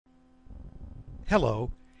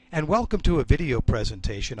Hello, and welcome to a video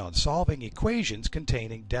presentation on solving equations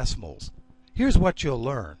containing decimals. Here's what you'll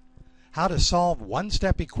learn: how to solve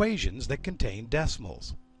one-step equations that contain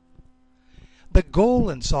decimals. The goal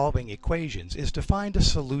in solving equations is to find a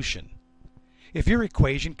solution. If your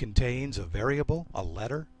equation contains a variable, a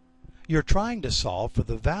letter, you're trying to solve for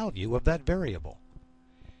the value of that variable.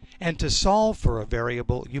 And to solve for a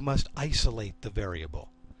variable, you must isolate the variable.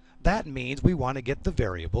 That means we want to get the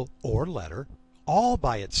variable, or letter, all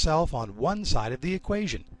by itself on one side of the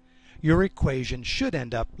equation. Your equation should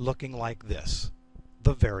end up looking like this.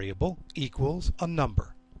 The variable equals a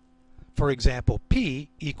number. For example, p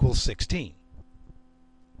equals 16.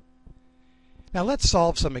 Now let's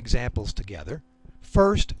solve some examples together.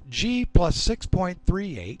 First, g plus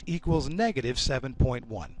 6.38 equals negative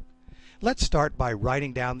 7.1. Let's start by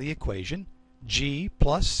writing down the equation. G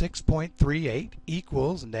plus 6.38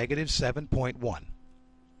 equals negative 7.1.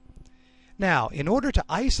 Now, in order to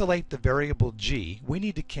isolate the variable g, we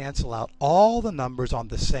need to cancel out all the numbers on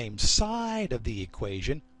the same side of the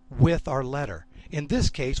equation with our letter. In this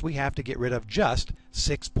case, we have to get rid of just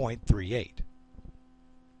 6.38.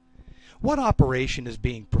 What operation is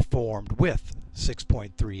being performed with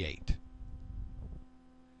 6.38?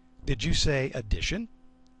 Did you say addition?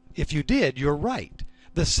 If you did, you're right.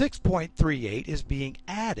 The 6.38 is being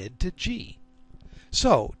added to g.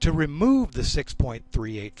 So, to remove the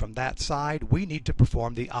 6.38 from that side, we need to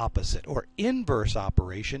perform the opposite, or inverse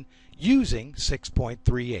operation, using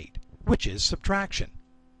 6.38, which is subtraction.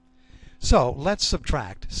 So, let's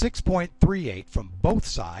subtract 6.38 from both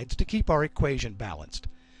sides to keep our equation balanced.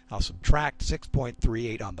 I'll subtract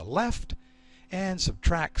 6.38 on the left and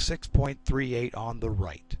subtract 6.38 on the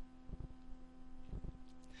right.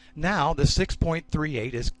 Now the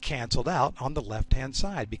 6.38 is canceled out on the left-hand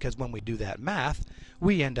side, because when we do that math,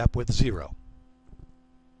 we end up with 0.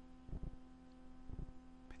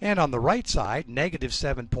 And on the right side, negative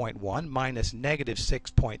 7.1 minus negative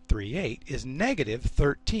 6.38 is negative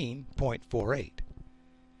 13.48.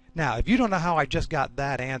 Now, if you don't know how I just got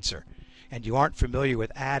that answer, and you aren't familiar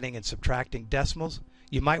with adding and subtracting decimals,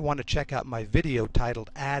 you might want to check out my video titled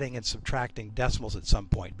Adding and Subtracting Decimals at some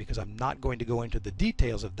point, because I'm not going to go into the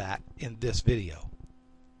details of that in this video.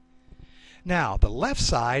 Now, the left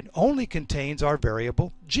side only contains our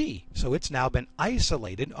variable g, so it's now been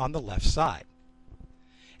isolated on the left side.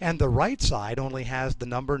 And the right side only has the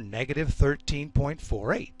number negative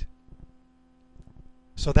 13.48.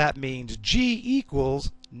 So that means g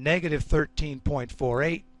equals negative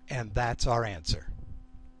 13.48, and that's our answer.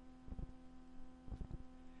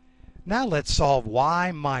 Now let's solve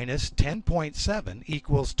y minus 10.7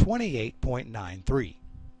 equals 28.93.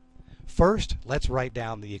 First, let's write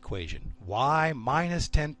down the equation. Y minus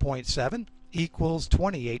 10.7 equals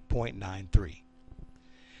 28.93.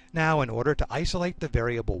 Now, in order to isolate the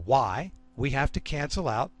variable y, we have to cancel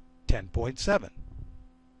out 10.7.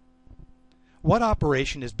 What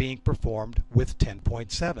operation is being performed with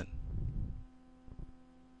 10.7?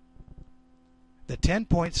 The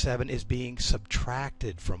 10.7 is being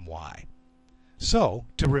subtracted from y. So,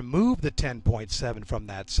 to remove the 10.7 from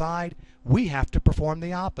that side, we have to perform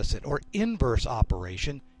the opposite, or inverse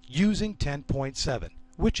operation, using 10.7,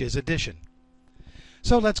 which is addition.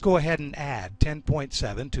 So let's go ahead and add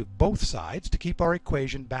 10.7 to both sides to keep our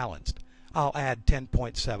equation balanced. I'll add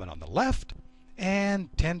 10.7 on the left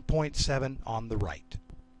and 10.7 on the right.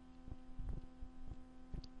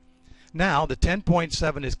 Now, the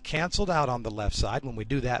 10.7 is canceled out on the left side. When we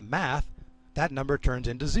do that math, that number turns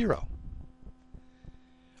into 0.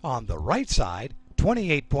 On the right side,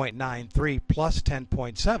 28.93 plus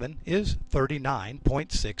 10.7 is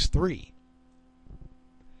 39.63.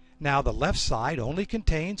 Now, the left side only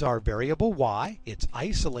contains our variable y. It's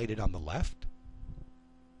isolated on the left.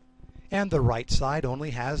 And the right side only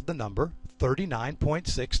has the number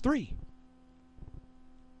 39.63.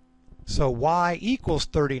 So y equals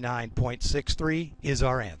 39.63 is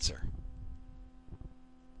our answer.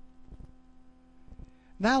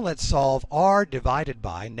 Now let's solve r divided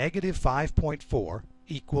by negative 5.4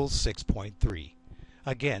 equals 6.3.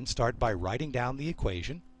 Again, start by writing down the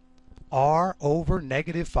equation. R over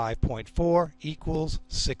negative 5.4 equals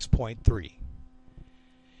 6.3.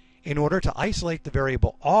 In order to isolate the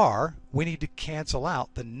variable r, we need to cancel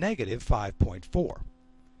out the negative 5.4.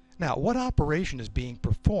 Now, what operation is being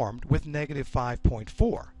performed with negative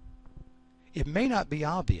 5.4? It may not be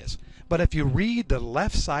obvious, but if you read the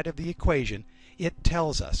left side of the equation, it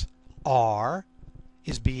tells us r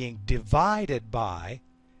is being divided by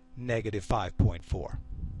negative 5.4.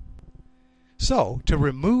 So, to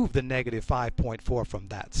remove the negative 5.4 from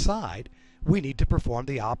that side, we need to perform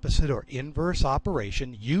the opposite or inverse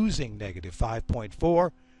operation using negative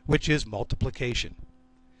 5.4, which is multiplication.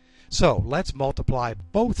 So let's multiply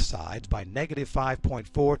both sides by negative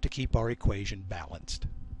 5.4 to keep our equation balanced.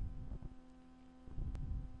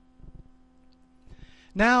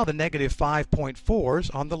 Now the negative 5.4's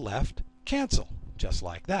on the left cancel, just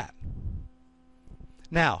like that.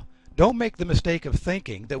 Now, don't make the mistake of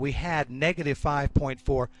thinking that we had negative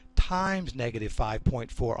 5.4 times negative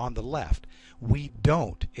 5.4 on the left. We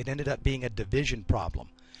don't. It ended up being a division problem.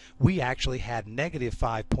 We actually had negative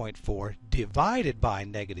 5.4 divided by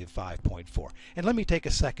negative 5.4. And let me take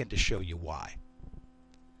a second to show you why.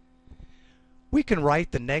 We can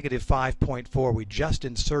write the negative 5.4 we just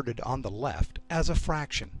inserted on the left as a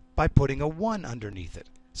fraction by putting a 1 underneath it,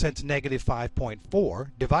 since negative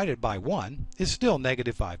 5.4 divided by 1 is still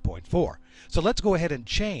negative 5.4. So let's go ahead and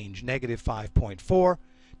change negative 5.4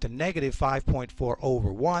 to negative 5.4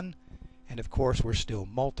 over 1, and of course we're still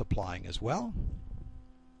multiplying as well.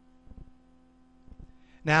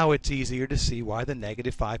 Now it's easier to see why the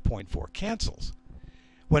negative 5.4 cancels.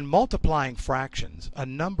 When multiplying fractions, a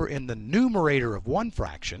number in the numerator of one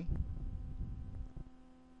fraction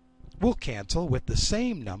will cancel with the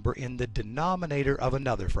same number in the denominator of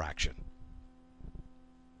another fraction.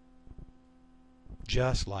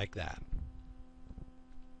 Just like that.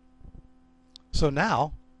 So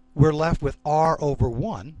now we're left with r over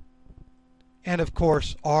 1, and of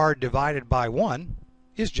course r divided by 1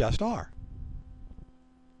 is just r.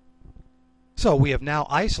 So we have now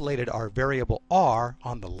isolated our variable r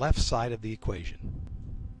on the left side of the equation.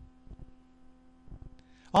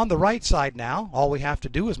 On the right side now, all we have to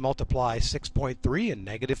do is multiply 6.3 and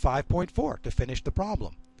negative 5.4 to finish the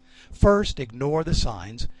problem. First, ignore the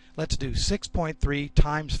signs. Let's do 6.3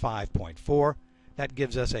 times 5.4. That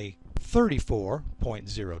gives us a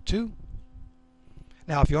 34.02.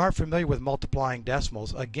 Now, if you aren't familiar with multiplying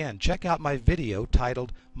decimals, again, check out my video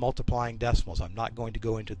titled Multiplying Decimals. I'm not going to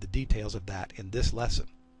go into the details of that in this lesson.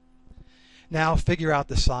 Now, figure out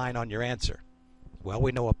the sign on your answer. Well,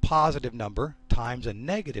 we know a positive number times a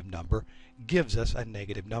negative number gives us a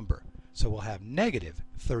negative number. So we'll have negative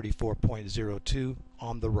 34.02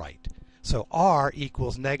 on the right. So r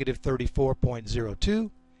equals negative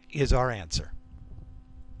 34.02 is our answer.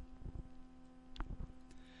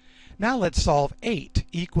 Now let's solve 8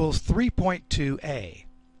 equals 3.2a.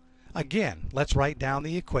 Again, let's write down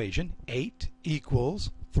the equation. 8 equals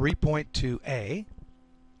 3.2a.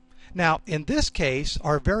 Now, in this case,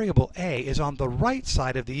 our variable a is on the right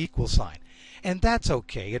side of the equal sign. And that's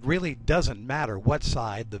okay. It really doesn't matter what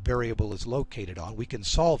side the variable is located on. We can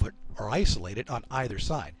solve it or isolate it on either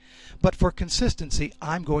side. But for consistency,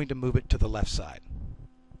 I'm going to move it to the left side.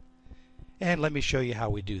 And let me show you how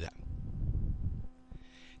we do that.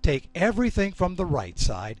 Take everything from the right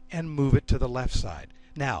side and move it to the left side.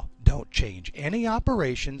 Now, don't change any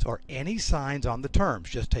operations or any signs on the terms.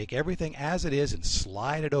 Just take everything as it is and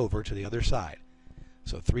slide it over to the other side.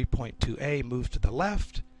 So 3.2a moves to the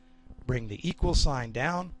left, bring the equal sign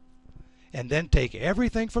down, and then take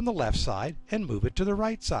everything from the left side and move it to the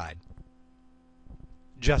right side.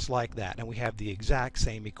 Just like that, and we have the exact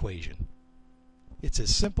same equation. It's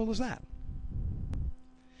as simple as that.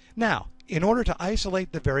 Now, in order to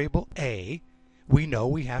isolate the variable a, we know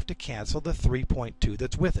we have to cancel the 3.2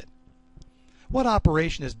 that's with it. What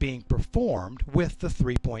operation is being performed with the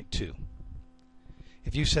 3.2?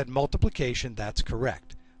 If you said multiplication, that's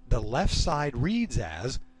correct. The left side reads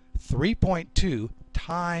as 3.2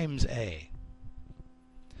 times a.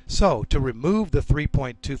 So, to remove the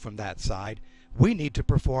 3.2 from that side, we need to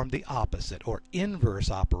perform the opposite or inverse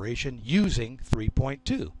operation using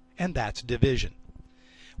 3.2, and that's division.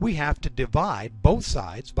 We have to divide both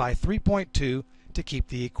sides by 3.2 to keep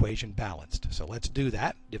the equation balanced. So let's do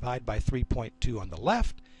that. Divide by 3.2 on the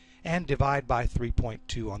left and divide by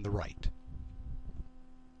 3.2 on the right.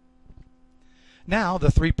 Now the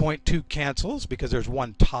 3.2 cancels because there's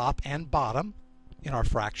one top and bottom in our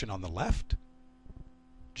fraction on the left.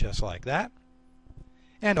 Just like that.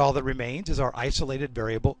 And all that remains is our isolated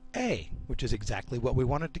variable a, which is exactly what we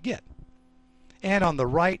wanted to get. And on the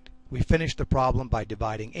right, we finish the problem by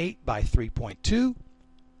dividing 8 by 3.2.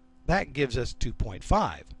 That gives us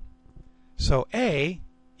 2.5. So a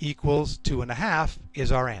equals 2.5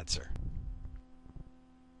 is our answer.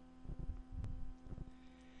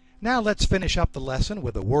 Now let's finish up the lesson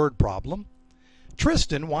with a word problem.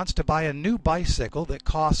 Tristan wants to buy a new bicycle that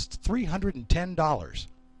costs $310.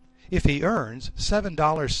 If he earns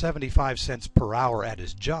 $7.75 per hour at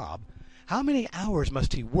his job, how many hours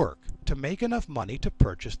must he work to make enough money to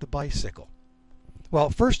purchase the bicycle? Well,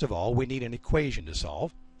 first of all, we need an equation to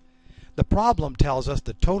solve. The problem tells us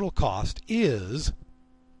the total cost is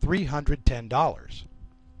 $310.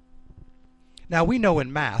 Now we know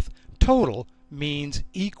in math, total means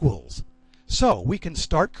equals. So we can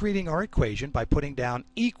start creating our equation by putting down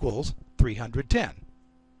equals 310.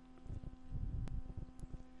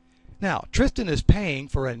 Now, Tristan is paying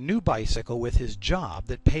for a new bicycle with his job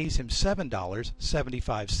that pays him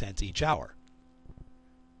 $7.75 each hour.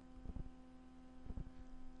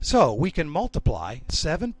 So we can multiply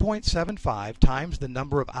 7.75 times the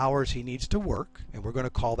number of hours he needs to work, and we're going to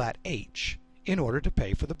call that H, in order to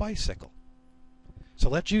pay for the bicycle. So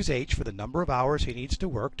let's use H for the number of hours he needs to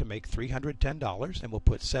work to make $310, and we'll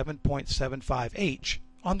put 7.75H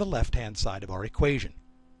on the left-hand side of our equation.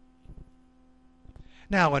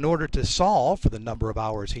 Now, in order to solve for the number of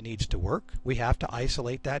hours he needs to work, we have to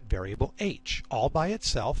isolate that variable H all by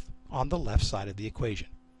itself on the left side of the equation.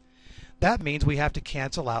 That means we have to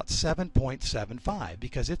cancel out 7.75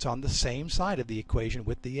 because it's on the same side of the equation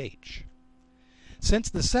with the H. Since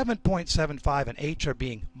the 7.75 and H are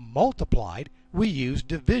being multiplied, we use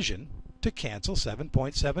division to cancel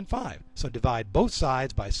 7.75. So divide both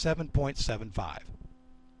sides by 7.75.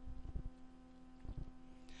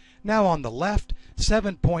 Now on the left,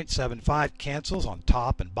 7.75 cancels on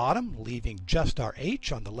top and bottom, leaving just our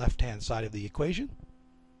H on the left-hand side of the equation.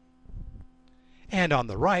 And on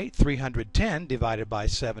the right, 310 divided by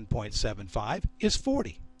 7.75 is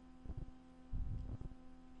 40.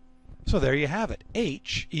 So there you have it.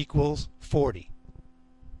 H equals 40.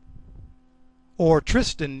 Or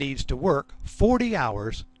Tristan needs to work 40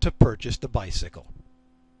 hours to purchase the bicycle.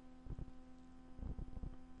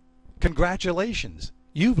 Congratulations!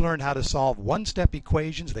 You've learned how to solve one-step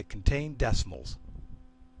equations that contain decimals.